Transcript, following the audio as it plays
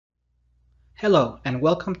Hello, and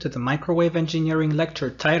welcome to the microwave engineering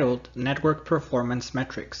lecture titled Network Performance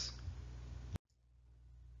Metrics.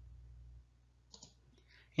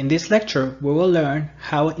 In this lecture, we will learn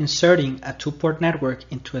how inserting a two-port network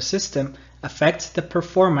into a system affects the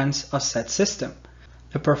performance of said system.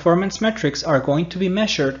 The performance metrics are going to be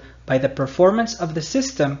measured by the performance of the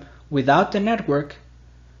system without the network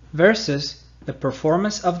versus the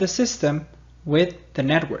performance of the system with the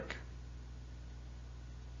network.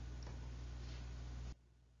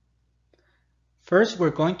 First, we're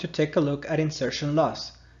going to take a look at insertion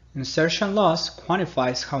loss. Insertion loss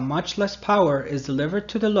quantifies how much less power is delivered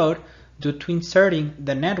to the load due to inserting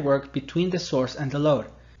the network between the source and the load.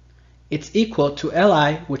 It's equal to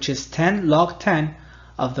Li, which is 10 log 10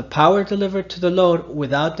 of the power delivered to the load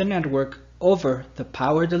without the network over the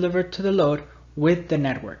power delivered to the load with the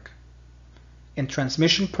network. In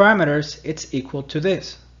transmission parameters, it's equal to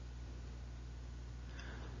this.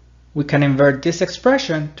 We can invert this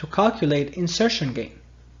expression to calculate insertion gain,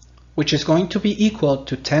 which is going to be equal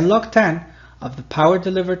to 10 log 10 of the power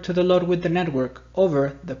delivered to the load with the network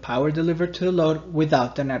over the power delivered to the load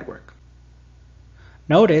without the network.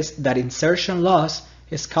 Notice that insertion loss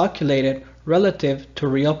is calculated relative to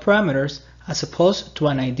real parameters as opposed to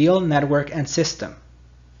an ideal network and system.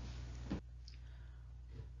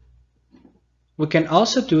 We can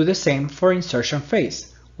also do the same for insertion phase,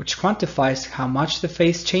 which quantifies how much the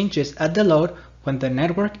phase changes at the load when the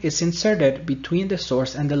network is inserted between the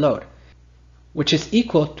source and the load, which is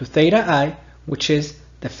equal to theta I, which is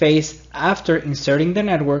the phase after inserting the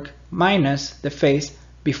network minus the phase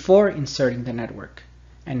before inserting the network,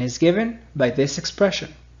 and is given by this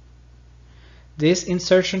expression. This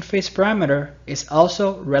insertion phase parameter is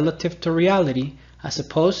also relative to reality as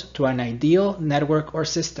opposed to an ideal network or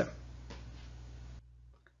system.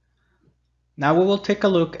 Now we will take a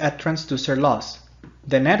look at transducer loss.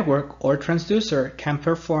 The network or transducer can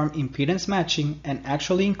perform impedance matching and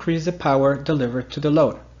actually increase the power delivered to the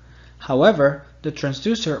load. However, the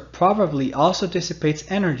transducer probably also dissipates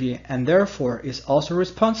energy and therefore is also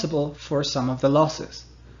responsible for some of the losses.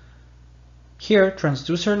 Here,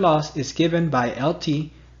 transducer loss is given by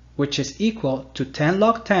LT, which is equal to 10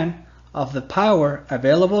 log 10 of the power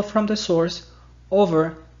available from the source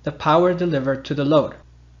over the power delivered to the load,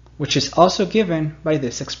 which is also given by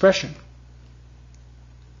this expression.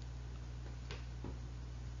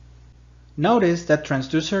 Notice that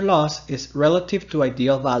transducer loss is relative to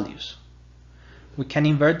ideal values. We can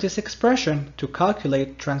invert this expression to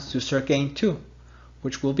calculate transducer gain too,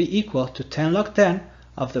 which will be equal to 10 log 10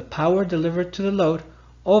 of the power delivered to the load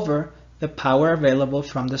over the power available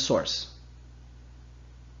from the source.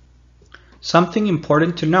 Something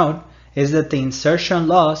important to note is that the insertion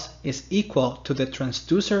loss is equal to the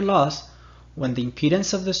transducer loss when the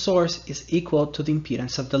impedance of the source is equal to the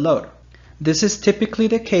impedance of the load. This is typically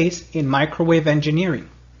the case in microwave engineering.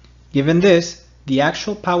 Given this, the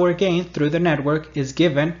actual power gain through the network is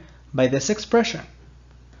given by this expression,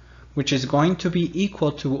 which is going to be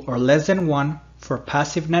equal to or less than 1 for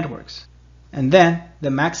passive networks. And then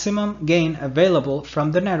the maximum gain available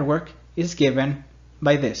from the network is given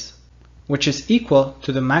by this, which is equal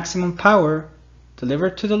to the maximum power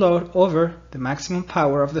delivered to the load over the maximum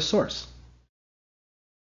power of the source.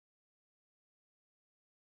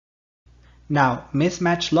 Now,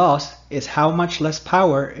 mismatch loss is how much less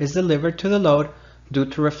power is delivered to the load due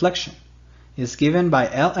to reflection. It's given by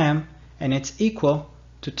Lm and it's equal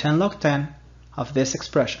to 10 log 10 of this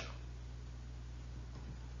expression.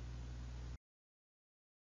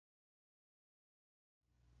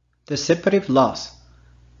 Dissipative loss.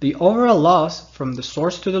 The overall loss from the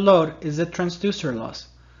source to the load is the transducer loss.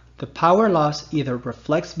 The power loss either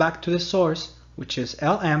reflects back to the source, which is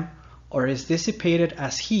Lm, or is dissipated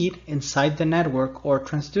as heat inside the network or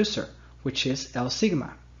transducer, which is L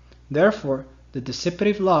sigma. Therefore, the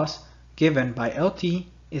dissipative loss given by LT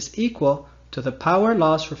is equal to the power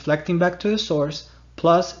loss reflecting back to the source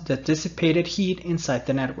plus the dissipated heat inside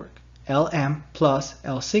the network, Lm plus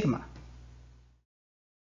L sigma.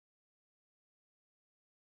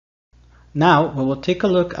 Now we will take a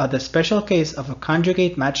look at the special case of a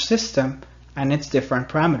conjugate match system and its different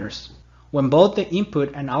parameters. When both the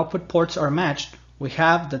input and output ports are matched, we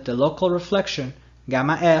have that the local reflection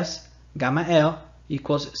gamma S, gamma L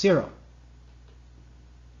equals 0.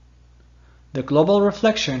 The global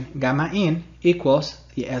reflection gamma in equals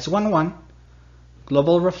the S11,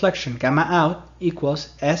 global reflection gamma out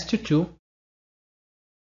equals S22.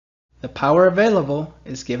 The power available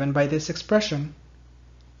is given by this expression.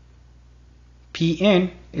 P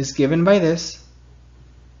in is given by this,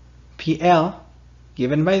 PL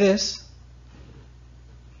given by this,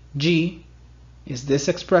 G is this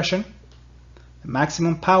expression, The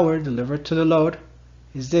maximum power delivered to the load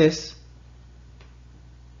is this.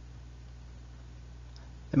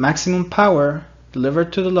 The maximum power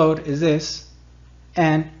delivered to the load is this,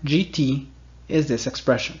 and GT is this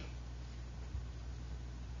expression.